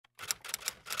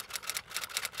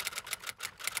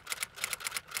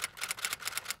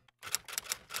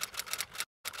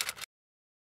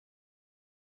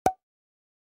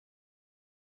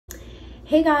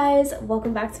Hey guys,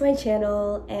 welcome back to my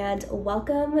channel and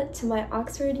welcome to my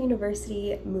Oxford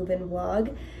University move-in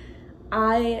vlog.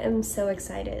 I am so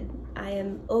excited. I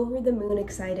am over the moon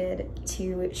excited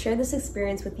to share this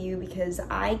experience with you because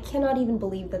I cannot even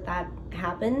believe that that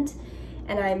happened.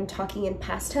 And I'm talking in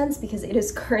past tense because it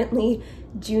is currently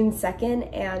June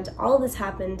 2nd and all of this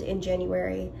happened in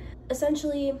January.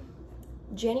 Essentially,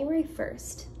 January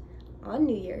 1st, on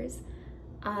New Year's,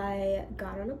 I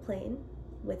got on a plane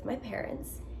with my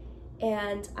parents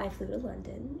and I flew to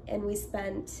London, and we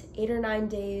spent 8 or 9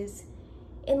 days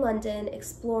in London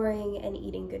exploring and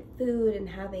eating good food and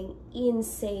having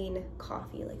insane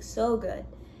coffee, like so good.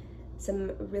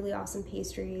 Some really awesome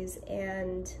pastries,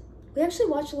 and we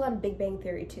actually watched a lot of Big Bang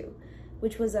Theory too,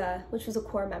 which was a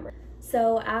core memory.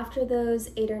 So after those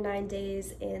 8 or 9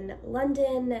 days in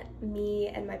London, me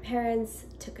and my parents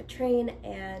took a train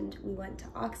and we went to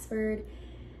Oxford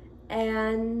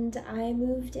and I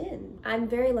moved in. I'm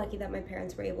very lucky that my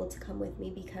parents were able to come with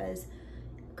me because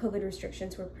COVID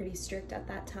restrictions were pretty strict at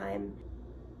that time.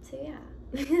 So yeah,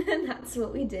 that's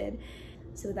what we did.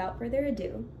 So without further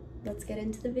ado, let's get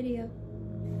into the video.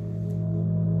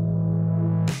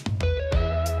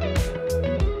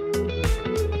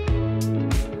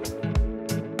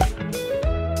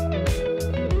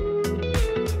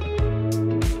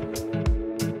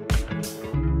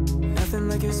 Nothing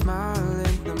like your smile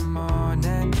in the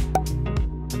morning,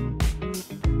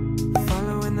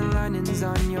 following the linings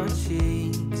on your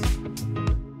cheeks.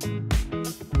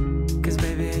 Cause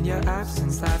baby, in your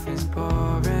absence life is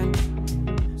boring,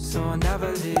 so I'll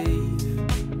never leave.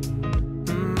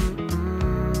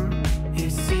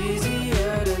 It's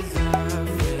easier to love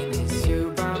when it's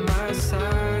you by my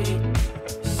side,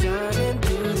 shining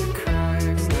through the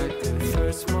cracks like the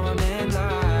first morning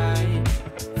light,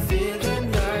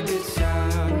 feeling like a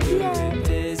child through the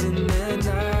days and the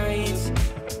nights,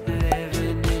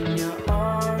 living in your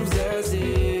arms as the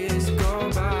years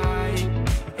go by.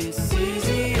 It's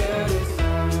easier to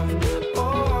love,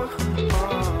 oh,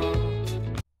 oh.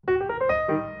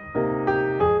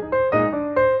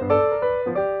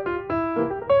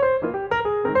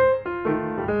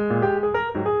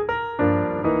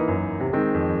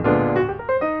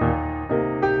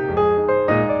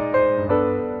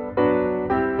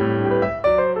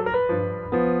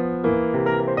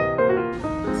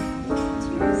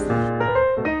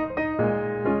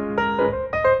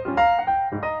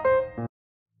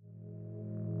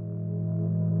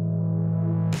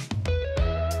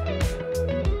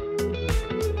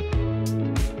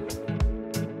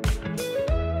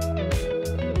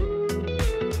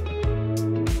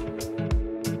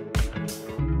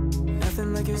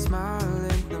 Nothing like your smile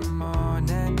in the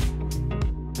morning,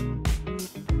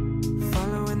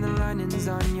 following the linings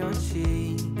on your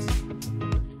cheeks.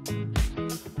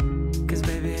 Cause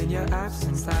baby, in your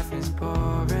absence life is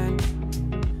boring,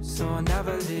 so I'll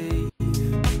never leave.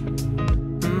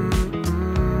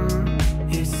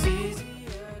 It's easy.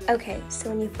 Okay, so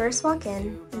when you first walk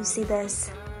in, you see this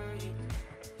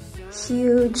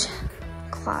huge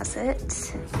closet,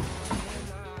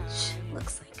 which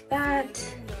looks like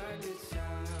that.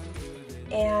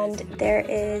 And there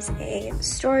is a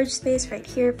storage space right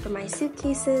here for my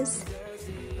suitcases.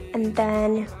 And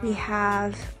then we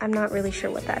have, I'm not really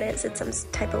sure what that is. It's some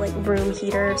type of like room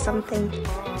heater or something.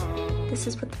 This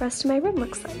is what the rest of my room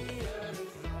looks like.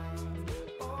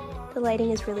 The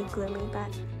lighting is really gloomy,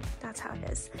 but that's how it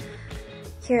is.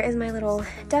 Here is my little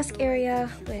desk area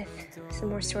with some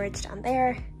more storage down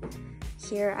there.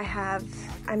 Here I have,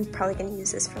 I'm probably gonna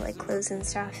use this for like clothes and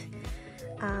stuff.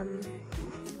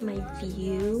 My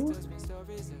view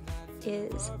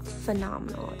is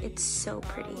phenomenal. It's so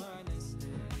pretty.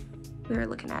 We were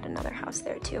looking at another house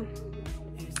there too.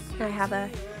 And I have a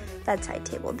bedside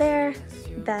table there,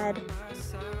 bed,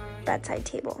 bedside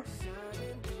table.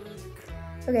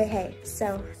 Okay, hey,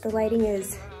 so the lighting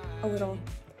is a little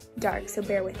dark, so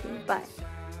bear with me, but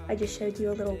I just showed you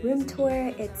a little room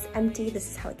tour. It's empty. This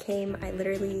is how it came. I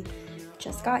literally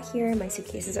just got here. My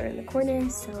suitcases are in the corner,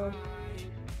 so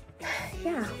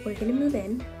yeah, we're gonna move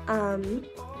in.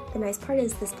 The nice part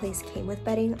is this place came with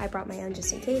bedding. I brought my own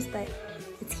just in case, but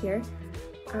it's here.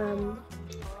 So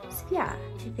yeah,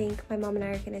 I think my mom and I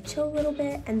are gonna chill a little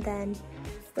bit, and then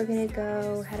we're gonna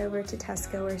go head over to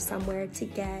Tesco or somewhere to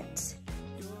get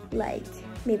like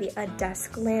maybe a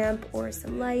desk lamp or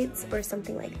some lights or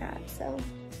something like that. So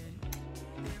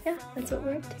yeah, that's what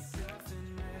we're up to.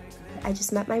 I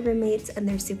just met my roommates and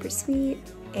they're super sweet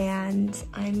and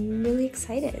I'm really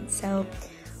excited. So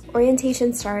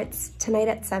orientation starts tonight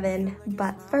at 7,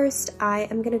 but first I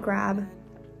am gonna grab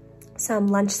some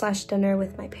lunch/dinner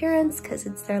with my parents because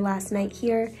it's their last night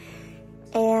here,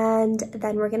 and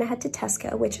then we're gonna head to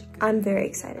Tesco, which I'm very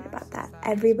excited about that.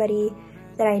 Everybody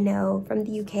that I know from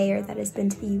the UK or that has been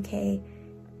to the UK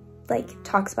like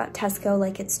talks about Tesco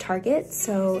like it's Target.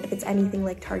 So if it's anything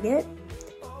like Target,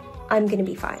 I'm gonna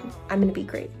be fine. I'm gonna be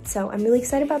great. So I'm really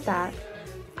excited about that.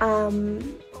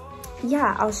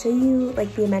 Yeah, I'll show you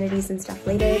like the amenities and stuff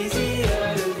later.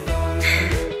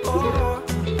 I'll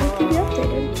keep you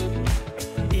updated.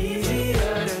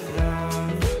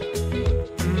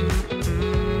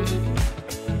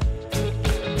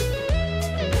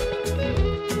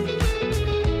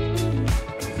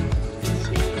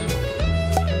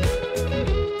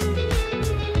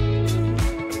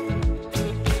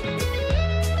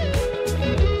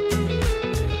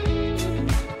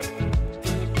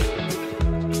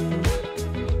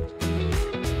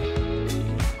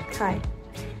 Hi.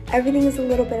 Everything is a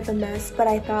little bit of a mess, but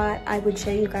I thought I would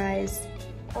show you guys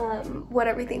what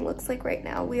everything looks like right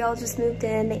now. We all just moved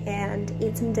in and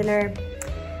ate some dinner.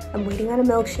 I'm waiting on a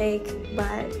milkshake,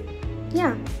 but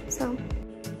yeah, so.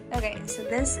 Okay, so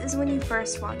this is when you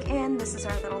first walk in. This is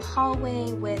our little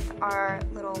hallway with our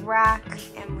little rack,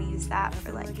 and we use that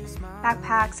for like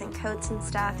backpacks and coats and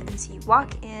stuff. And so you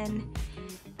walk in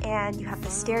and you have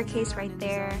the staircase right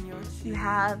there. You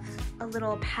have a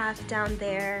little path down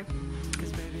there.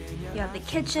 You have the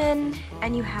kitchen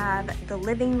and you have the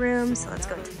living room. So let's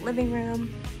go into the living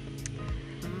room.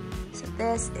 So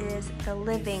this is the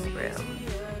living room.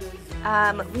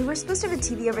 We were supposed to have a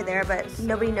TV over there, but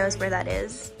nobody knows where that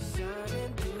is.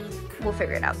 We'll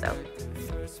figure it out though.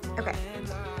 Okay,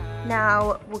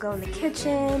 now we'll go in the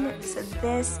kitchen. So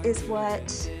this is what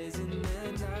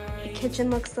the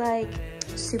kitchen looks like.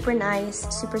 Super nice,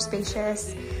 super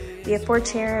spacious. We have 4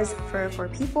 chairs for 4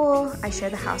 people. I share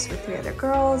the house with 3 other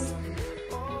girls.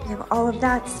 We have all of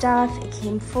that stuff. It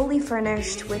came fully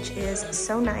furnished, which is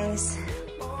so nice.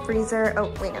 Freezer,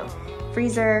 oh wait no,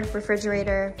 freezer,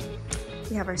 refrigerator.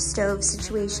 We have our stove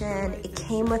situation. It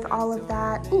came with all of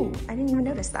that. Ooh, I didn't even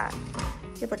notice that.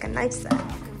 You have like a knife set.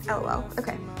 LOL,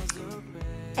 okay.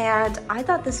 And I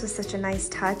thought this was such a nice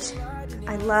touch.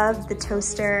 I love the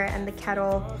toaster and the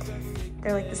kettle.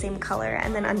 They're like the same color.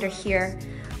 And then under here,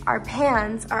 our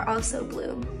pans are also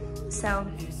blue. So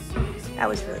that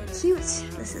was really cute.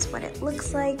 This is what it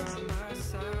looks like.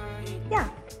 Yeah.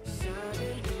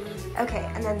 Okay,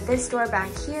 and then this door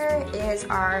back here is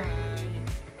our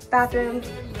bathroom.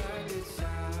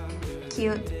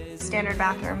 Cute, standard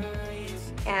bathroom.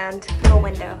 And little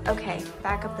window. Okay,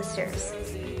 back up the stairs.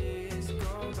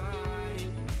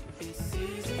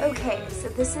 Okay, so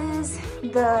this is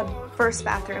the first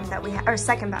bathroom that we have, or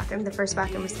second bathroom. The first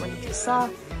bathroom is the one you just saw.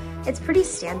 It's pretty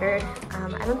standard.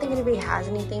 I don't think anybody has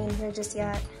anything in here just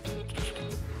yet.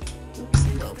 Oops,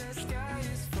 whoa.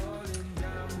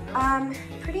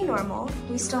 Pretty normal.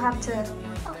 We still have to,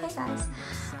 oh hey guys.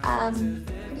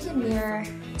 Pretty good mirror,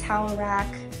 towel rack,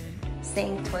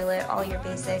 sink, toilet, all your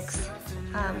basics.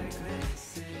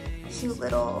 Cute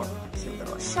little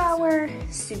shower,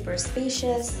 super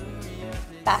spacious.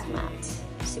 Bath mat,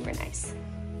 super nice.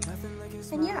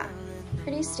 And yeah,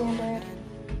 pretty standard.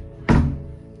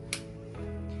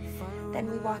 Then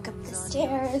we walk up the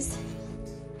stairs.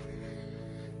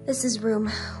 This is room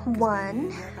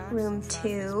 1, room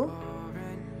 2,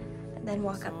 and then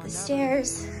walk up the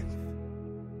stairs.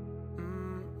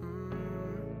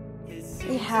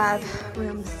 We have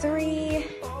room 3,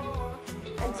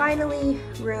 and finally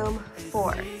room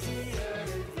 4,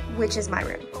 which is my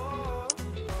room.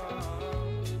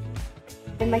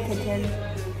 In my kitchen,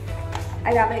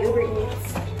 I got my Uber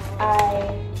Eats.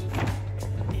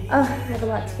 I have a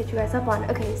lot to get you guys up on.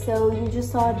 Okay, so you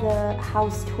just saw the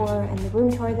house tour and the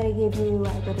room tour that I gave you.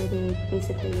 I literally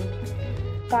basically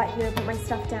got here, put my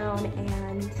stuff down,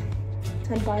 and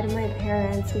said bye to my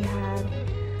parents. We had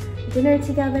dinner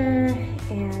together,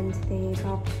 and they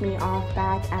dropped me off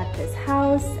back at this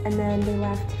house, and then they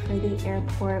left for the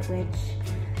airport,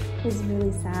 which was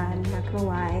really sad. I'm not gonna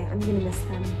lie, I'm gonna miss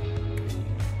them.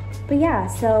 But yeah,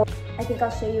 so I think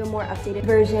I'll show you a more updated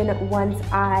version once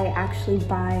I actually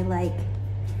buy like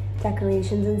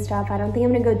decorations and stuff. I don't think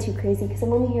I'm gonna go too crazy because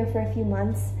I'm only here for a few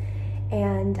months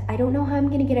and I don't know how I'm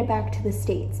gonna get it back to the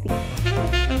States.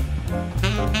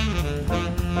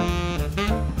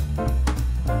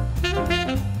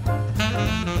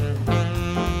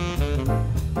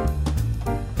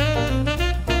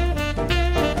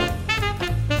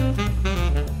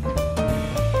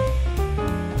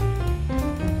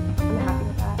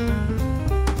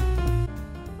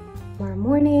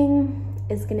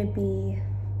 Is going to be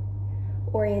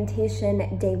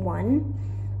orientation day 1.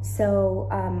 So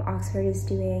Oxford is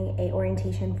doing a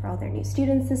orientation for all their new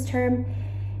students this term,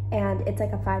 and it's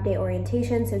like a 5-day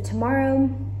orientation. So tomorrow,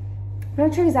 I'm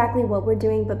not sure exactly what we're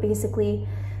doing, but basically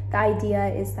the idea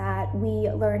is that we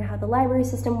learn how the library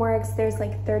system works. There's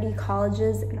like 30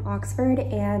 colleges in Oxford,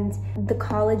 and the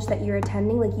college that you're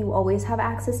attending, like you always have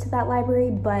access to that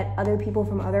library, but other people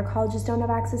from other colleges don't have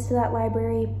access to that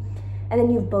library. And then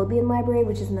you have Bodleian Library,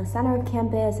 which is in the center of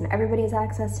campus, and everybody has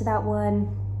access to that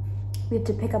one. We have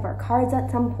to pick up our cards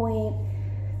at some point.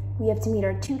 We have to meet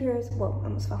our tutors. Whoa, I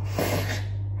almost fell.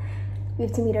 We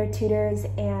have to meet our tutors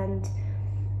and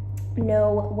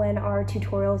know when our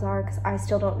tutorials are, because I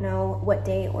still don't know what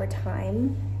day or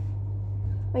time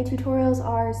my tutorials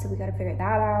are, so we gotta figure that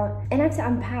out. And I have to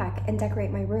unpack and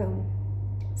decorate my room.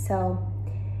 So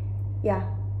yeah,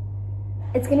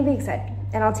 it's gonna be exciting,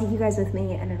 and I'll take you guys with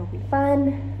me and it'll be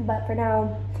fun. But for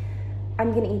now,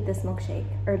 I'm gonna eat this milkshake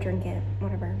or drink it,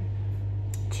 whatever.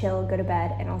 Chill, go to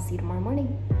bed, and I'll see you tomorrow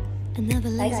morning. Another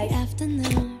lazy Bye, guys.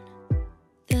 afternoon.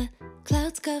 The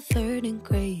clouds covered in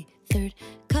gray. Third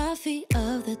coffee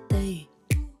of the day.